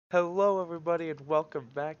Hello everybody and welcome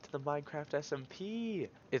back to the Minecraft SMP.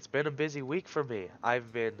 It's been a busy week for me.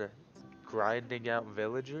 I've been grinding out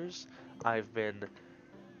villagers, I've been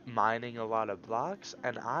mining a lot of blocks,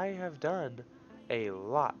 and I have done a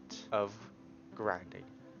lot of grinding.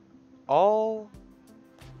 All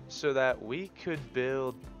so that we could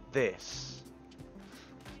build this.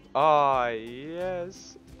 Ah,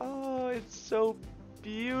 yes. Oh, it's so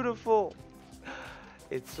beautiful.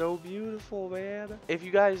 It's so beautiful, man. If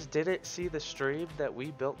you guys didn't see the stream that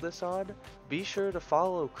we built this on, be sure to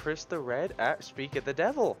follow Chris the Red at Speak of the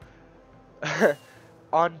Devil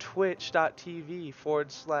on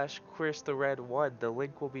twitch.tv/Chris the Red 1. The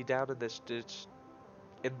link will be down in this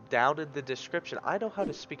down in the description. I know how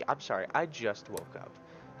to speak. I'm sorry. I just woke up.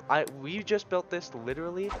 We just built this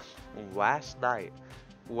literally last night,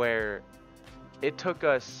 where it took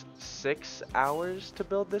us 6 hours to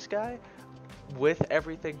build this guy with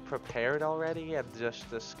everything prepared already and just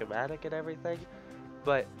the schematic and everything,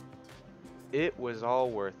 but it was all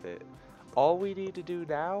worth it. All we need to do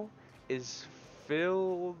now is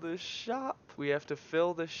fill the shop. We have to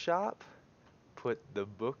fill the shop, put the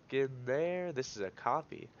book in there. This is a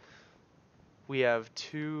copy. We have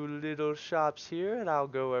two little shops here, and I'll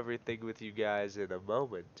go everything with you guys in a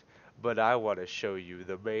moment. But I want to show you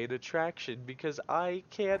the main attraction because I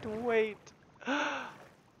can't wait.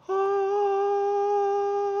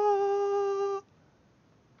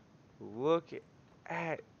 Look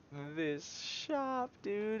at this shop,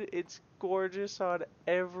 dude. It's gorgeous on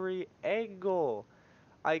every angle.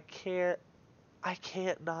 I can't I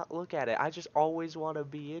can't not look at it. I just always want to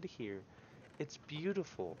be in here. It's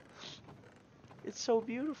beautiful. It's so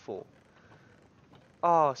beautiful.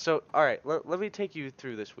 Oh, so all right, let me take you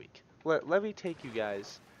through this week. Let me take you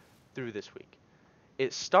guys through this week.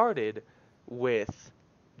 It started with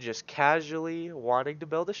just casually wanting to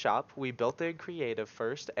build a shop. We built it in creative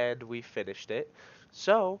first and we finished it.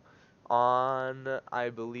 So, on I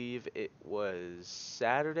believe it was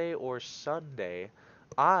Saturday or Sunday,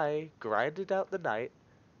 I grinded out the night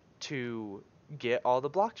to get all the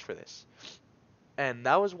blocks for this. And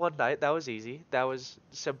that was one night, that was easy, that was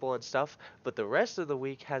simple and stuff, but the rest of the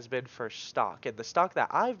week has been for stock. And the stock that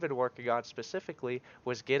I've been working on specifically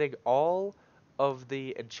was getting all of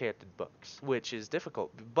the enchanted books, which is difficult,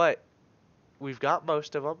 but we've got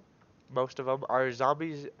most of them. Most of them.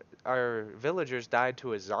 Our villagers died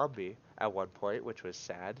to a zombie at one point, which was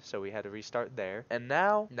sad, so we had to restart there. And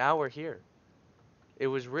now we're here. It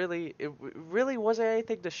really wasn't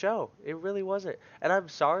anything to show. It really wasn't. And I'm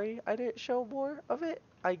sorry I didn't show more of it.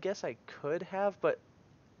 I guess I could have, but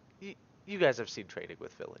you guys have seen trading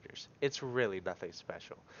with villagers. It's really nothing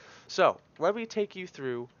special. So, let me take you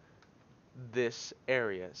through this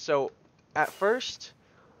area. So, at first,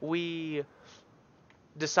 we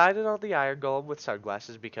decided on the iron golem with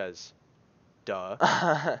sunglasses because,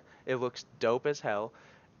 duh, it looks dope as hell.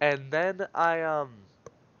 And then I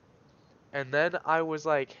was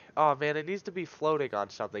like, oh man, it needs to be floating on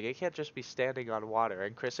something. It can't just be standing on water.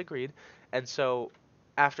 And Chris agreed. And so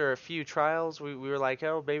after a few trials, we were like,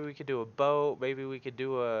 oh, maybe we could do a boat. Maybe we could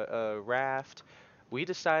do a raft. We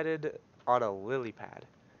decided on a lily pad.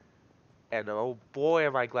 And oh boy,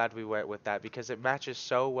 am I glad we went with that because it matches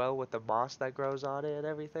so well with the moss that grows on it and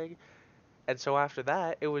everything. And so after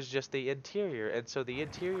that, it was just the interior. And so the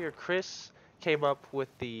interior, Chris came up with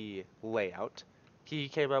the layout. He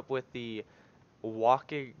came up with the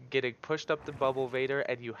getting pushed up the bubble vader,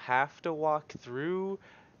 and you have to walk through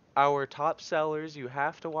our top sellers. You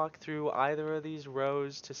have to walk through either of these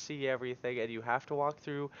rows to see everything, and you have to walk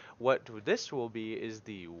through what this will be is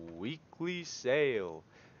the weekly sale,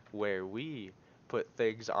 where we put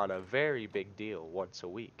things on a very big deal once a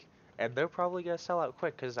week. And they're probably gonna sell out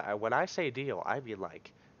quick, because when I say deal, I mean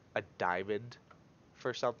like a diamond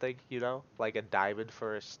for something, you know? Like a diamond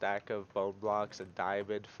for a stack of bone blocks, a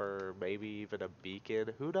diamond for maybe even a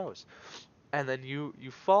beacon, who knows? And then you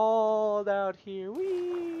fall down here,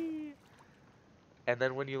 whee! And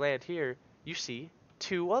then when you land here, you see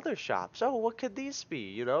two other shops. Oh, what could these be?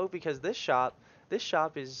 You know, because this shop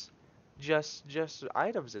is just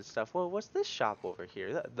items and stuff. Well, what's this shop over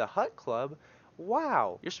here? The Hut Club?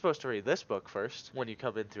 Wow. You're supposed to read this book first when you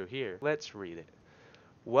come in through here. Let's read it.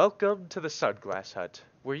 Welcome to the Sunglass Hut,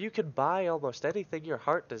 where you can buy almost anything your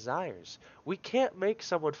heart desires. We can't make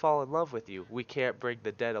someone fall in love with you, we can't bring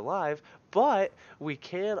the dead alive, but we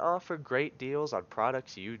can offer great deals on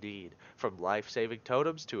products you need. From life-saving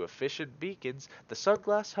totems to efficient beacons, the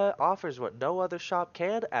Sunglass Hut offers what no other shop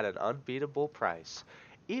can at an unbeatable price.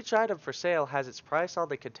 Each item for sale has its price on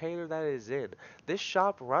the container that it is in. This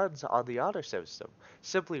shop runs on the honor system.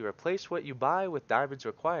 Simply replace what you buy with diamonds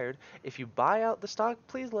required. If you buy out the stock,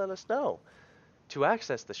 please let us know. To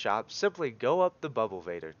access the shop, simply go up the bubble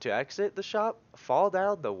vader. To exit the shop, fall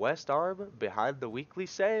down the west arm behind the weekly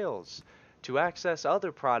sales. To access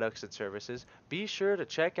other products and services, be sure to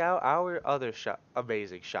check out our other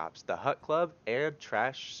amazing shops, the Hut Club and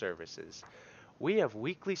Trash Services. We have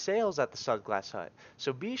weekly sales at the Sunglass Hut,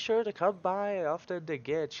 so be sure to come by often to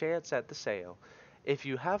get a chance at the sale. If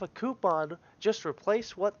you have a coupon, just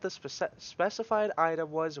replace what the specified item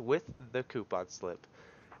was with the coupon slip.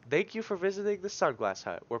 Thank you for visiting the Sunglass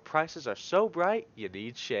Hut, where prices are so bright you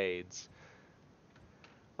need shades.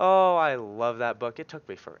 Oh, I love that book. It took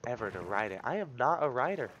me forever to write it. I am not a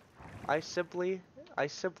writer. I simply, I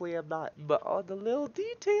simply am not. But all the little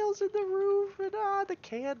details in the roof and the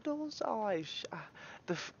candles. And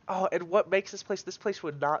what makes this place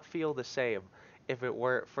would not feel the same if it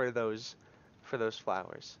weren't for those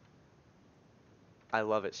flowers. I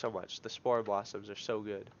love it so much. The spore blossoms are so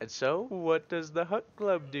good. And so, what does the Hut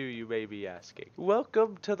Club do, you may be asking?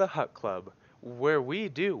 Welcome to the Hut Club, where we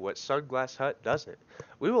do what Sunglass Hut doesn't.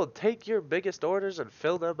 We will take your biggest orders and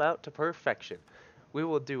fill them out to perfection. We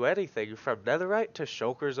will do anything from netherite to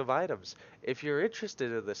shulkers of items. If you're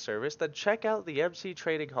interested in this service, then check out the MC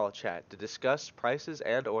Trading Hall chat to discuss prices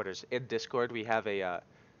and orders. In Discord, we have a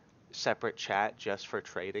separate chat just for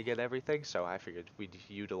trading and everything, so I figured we'd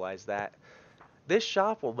utilize that. This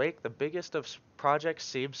shop will make the biggest of projects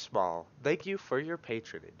seem small. Thank you for your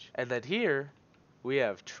patronage. And then here, we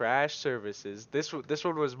have trash services. This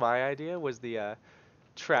one was my idea, was the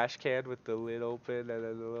trash can with the lid open and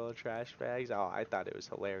then the little trash bags. Oh, I thought it was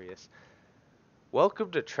hilarious.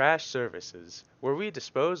 Welcome to Trash Services, where we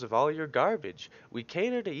dispose of all your garbage. We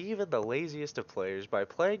cater to even the laziest of players by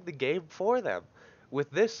playing the game for them.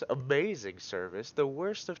 With this amazing service, the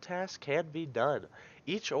worst of tasks can be done.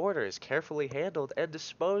 Each order is carefully handled and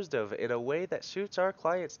disposed of in a way that suits our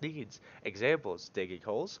clients' needs. Examples: digging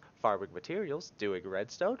holes, farming materials, doing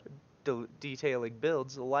redstone, detailing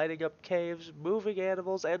builds, lighting up caves, moving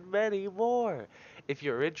animals, and many more. If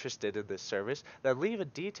you're interested in this service, then leave a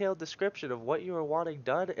detailed description of what you are wanting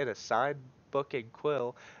done in a signed booking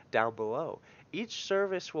quill down below. Each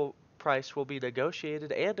price will be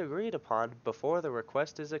negotiated and agreed upon before the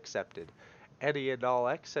request is accepted. Any and all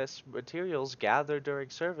excess materials gathered during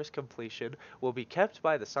service completion will be kept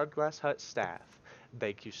by the Sunglass Hut staff.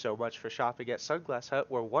 Thank you so much for shopping at Sunglass Hut,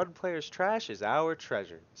 where one player's trash is our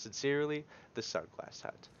treasure. Sincerely, the Sunglass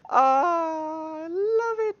Hut. I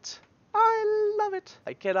love it! I love it!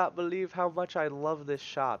 I cannot believe how much I love this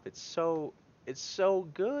shop. It's so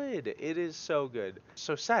good. It is so good.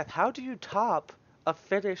 So Seth, how do you top a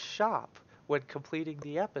finished shop when completing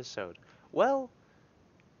the episode? Well,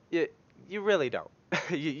 you, you really don't.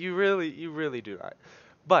 You really do not.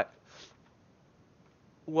 But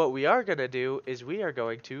what we are going to do is we are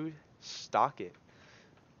going to stock it.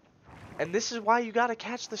 And this is why you gotta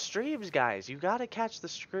catch the streams, guys. You gotta catch the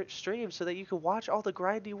streams so that you can watch all the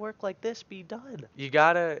grindy work like this be done. You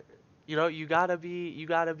gotta, you gotta be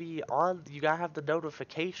on. You gotta have the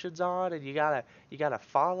notifications on, and you gotta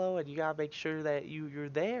follow, and you gotta make sure that you're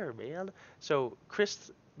there, man. So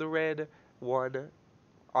Chris the Red won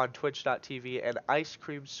on Twitch.tv and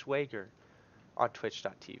IceCreamSwager on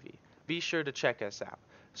Twitch.tv. Be sure to check us out.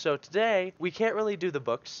 So today we can't really do the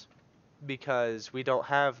books because we don't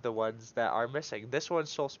have the ones that are missing. This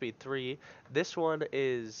one's Soul Speed 3. This one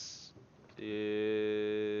is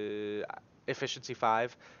Efficiency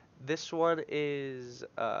 5. This one is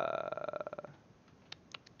I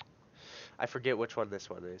forget which one this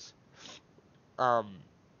one is. We're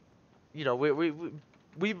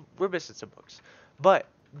missing some books. But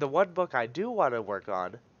the one book I do want to work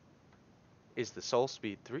on is the Soul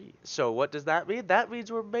Speed 3. So what does that mean? That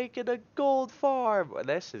means we're making a gold farm.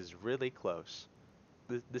 This is really close.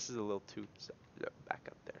 This is a little too back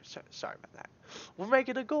up there. Sorry about that. We're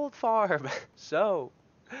making a gold farm. So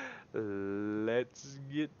let's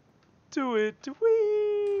get to it.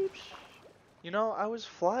 Whee! I was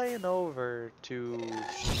flying over to...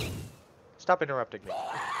 Stop interrupting me.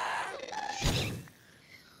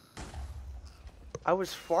 I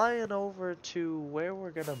was flying over to where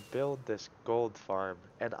we're gonna build this gold farm,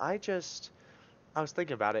 and I was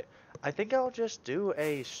thinking about it. I think I'll just do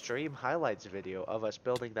a stream highlights video of us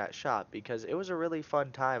building that shop, because it was a really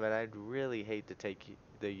fun time, and I'd really hate to take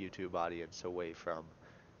the YouTube audience away from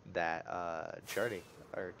that journey,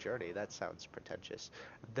 that sounds pretentious,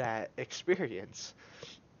 that experience.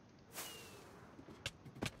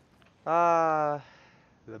 The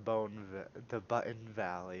Button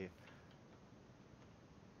Valley.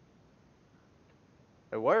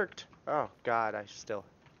 It worked. Oh God, I still.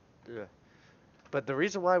 Ugh. But the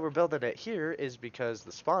reason why we're building it here is because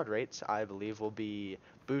the spawn rates, I believe, will be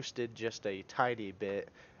boosted just a tiny bit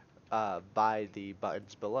by the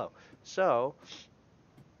buttons below. So,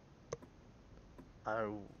 I,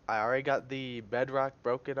 I already got the bedrock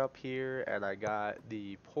broken up here, and I got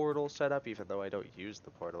the portal set up, even though I don't use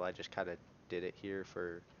the portal. I just kind of did it here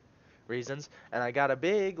for reasons. And I got a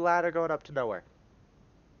big ladder going up to nowhere.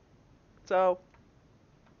 So,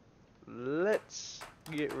 let's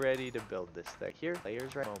get ready to build this thing. Here,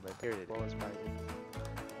 layers right moment. Here it is. What was my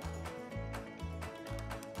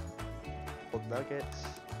nuggets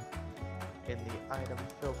in the item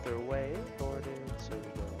filter way sorted, so we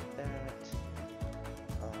go like that.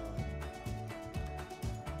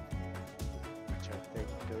 Which I think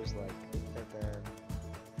goes like, and then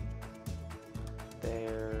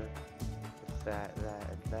there, with that,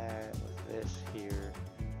 and that, with this here.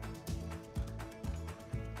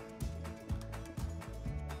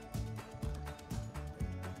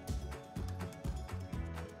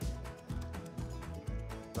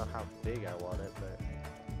 Not how big I want it, but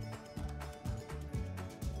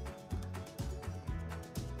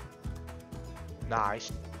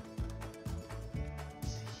nice.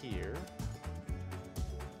 It's here.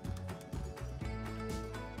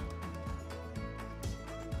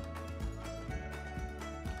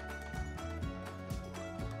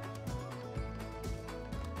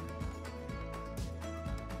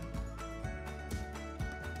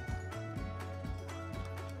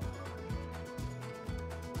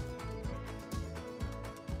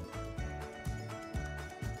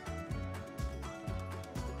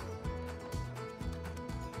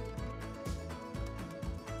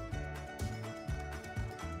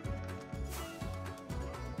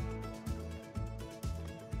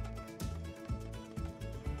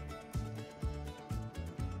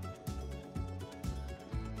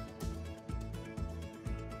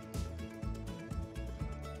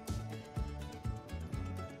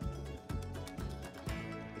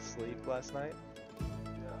 Sleep last night.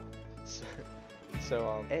 Yeah.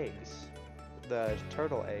 So eggs, the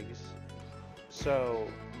turtle eggs. So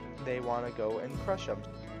they want to go and crush them.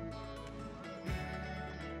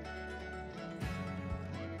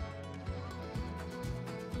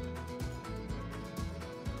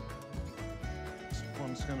 This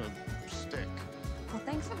one's gonna stick. Well,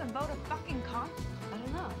 thanks for the vote of fucking comp. I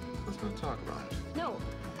don't know. Let's not talk about it. No,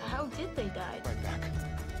 how did they die? Right back.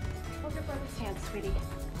 Hold your brother's hand, sweetie.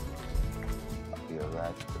 I'll be a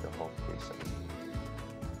rat for the whole precinct.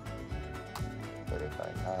 But if I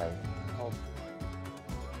die, I'll...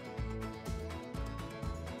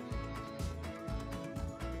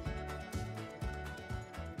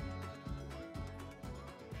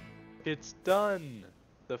 It's done!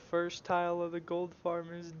 The first tile of the gold farm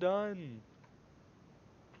is done!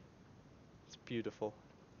 It's beautiful.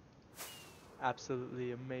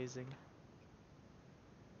 Absolutely amazing.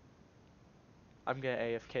 I'm gonna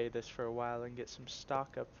AFK this for a while and get some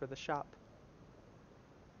stock up for the shop.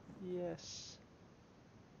 Yes.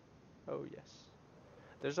 Oh yes.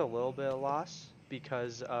 There's a little bit of loss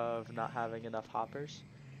because of not having enough hoppers.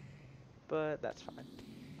 But that's fine.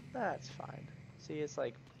 That's fine. See, it's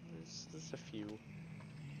like, it's a few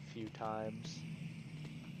times.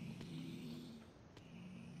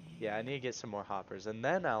 Yeah, I need to get some more hoppers and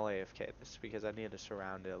then I'll AFK this because I need to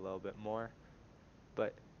surround it a little bit more.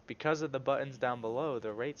 But because of the buttons down below,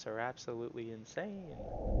 the rates are absolutely insane.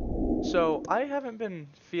 So I haven't been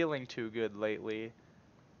feeling too good lately.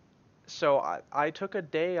 So I took a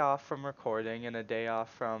day off from recording and a day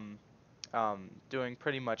off from doing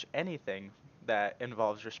pretty much anything that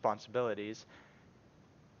involves responsibilities.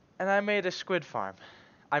 And I made a squid farm.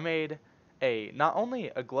 I made not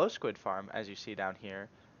only a glow squid farm, as you see down here,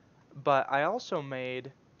 but I also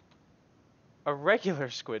made a regular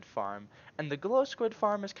squid farm. And the glow squid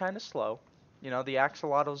farm is kind of slow. You know, the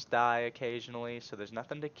axolotls die occasionally, so there's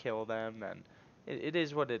nothing to kill them, and it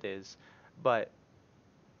is what it is. But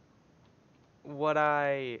what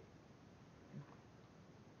I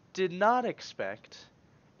did not expect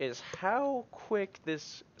is how quick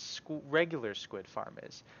this regular squid farm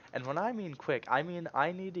is. And when I mean quick, I mean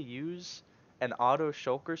I need to use an auto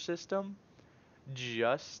shulker system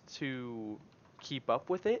just to keep up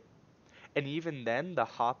with it. And even then, the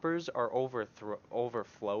hoppers are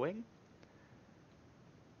overflowing.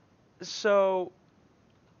 So,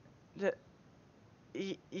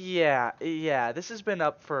 yeah, this has been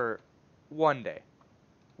up for 1 day.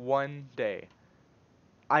 1 day.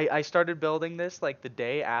 I started building this like the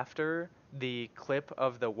day after the clip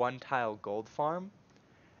of the one tile gold farm,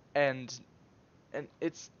 and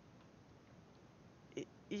it's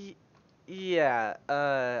Yeah,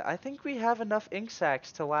 I think we have enough ink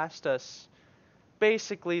sacs to last us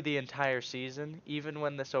basically the entire season, even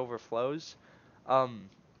when this overflows. Um,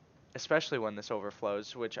 Especially when this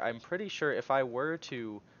overflows, which I'm pretty sure if I were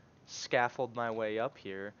to scaffold my way up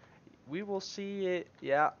here, we will see it,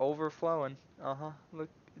 yeah, overflowing. Uh-huh. Look,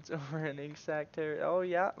 it's over in ink sac territory. Oh,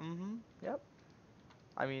 yeah, mm-hmm, yep.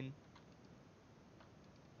 I mean,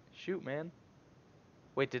 shoot, man.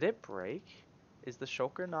 Wait, did it break? Is the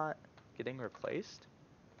shulker not getting replaced?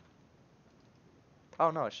 Oh,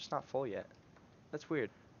 no, it's just not full yet. That's weird.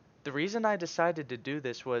 The reason I decided to do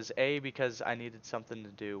this was A, because I needed something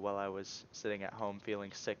to do while I was sitting at home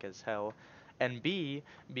feeling sick as hell, and B,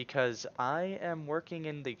 because I am working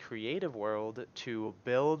in the creative world to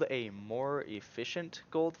build a more efficient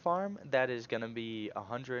gold farm that is going to be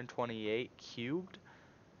 128 cubed.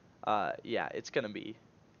 Yeah, it's going to be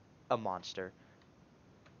a monster.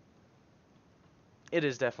 It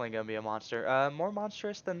is definitely going to be a monster. More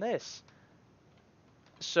monstrous than this.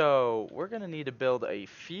 So we're going to need to build a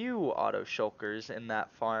few auto shulkers in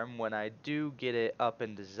that farm when I do get it up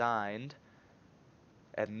and designed.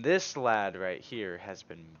 And this lad right here has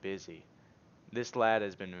been busy. This lad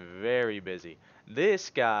has been very busy.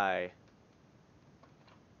 This guy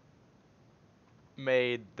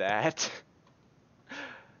made that.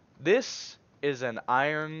 This is an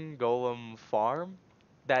iron golem farm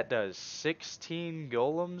that does 16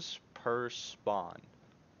 golems per spawn.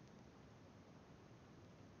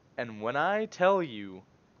 And when I tell you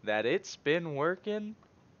that it's been working,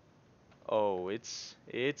 oh, it's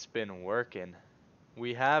been working.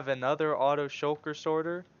 We have another auto shulker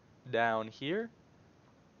sorter down here,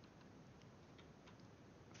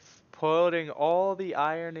 putting all the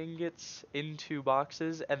iron ingots into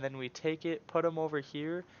boxes, and then we take it, put them over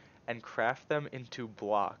here, and craft them into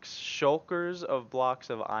blocks. Shulkers of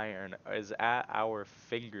blocks of iron is at our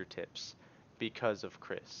fingertips because of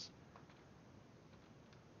Chris.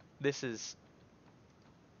 This is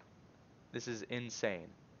this is insane.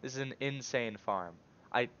 This is an insane farm.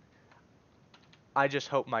 I I just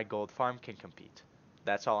hope my gold farm can compete.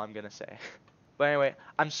 That's all I'm gonna say. But anyway,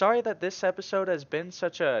 I'm sorry that this episode has been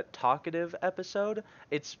such a talkative episode.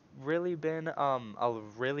 It's really been a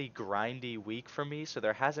really grindy week for me, so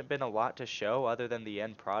there hasn't been a lot to show other than the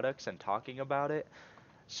end products and talking about it.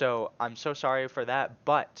 So I'm so sorry for that,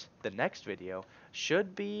 but the next video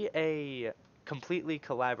should be a completely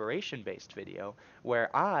collaboration based video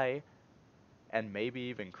where I, and maybe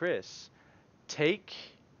even Chris, take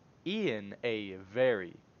Ian a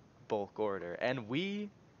very bulk order, and we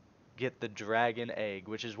get the dragon egg,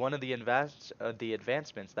 which is one of the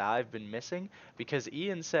advancements that I've been missing because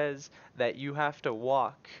Ian says that you have to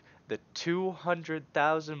walk the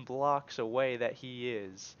 200,000 blocks away that he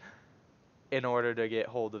is in order to get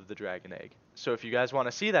hold of the dragon egg. So if you guys want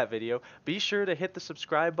to see that video, be sure to hit the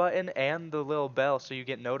subscribe button and the little bell so you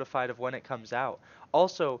get notified of when it comes out.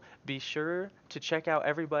 Also, be sure to check out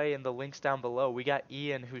everybody in the links down below. We got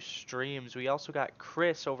Ian who streams. We also got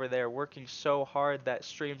Chris over there working so hard that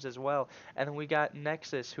streams as well. And then we got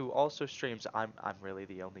Nexus who also streams. I'm really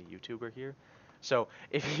the only YouTuber here. So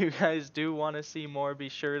if you guys do want to see more, be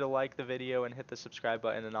sure to like the video and hit the subscribe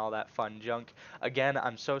button and all that fun junk. Again,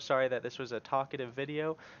 I'm so sorry that this was a talkative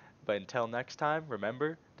video, but until next time,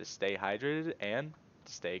 remember to stay hydrated and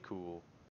stay cool.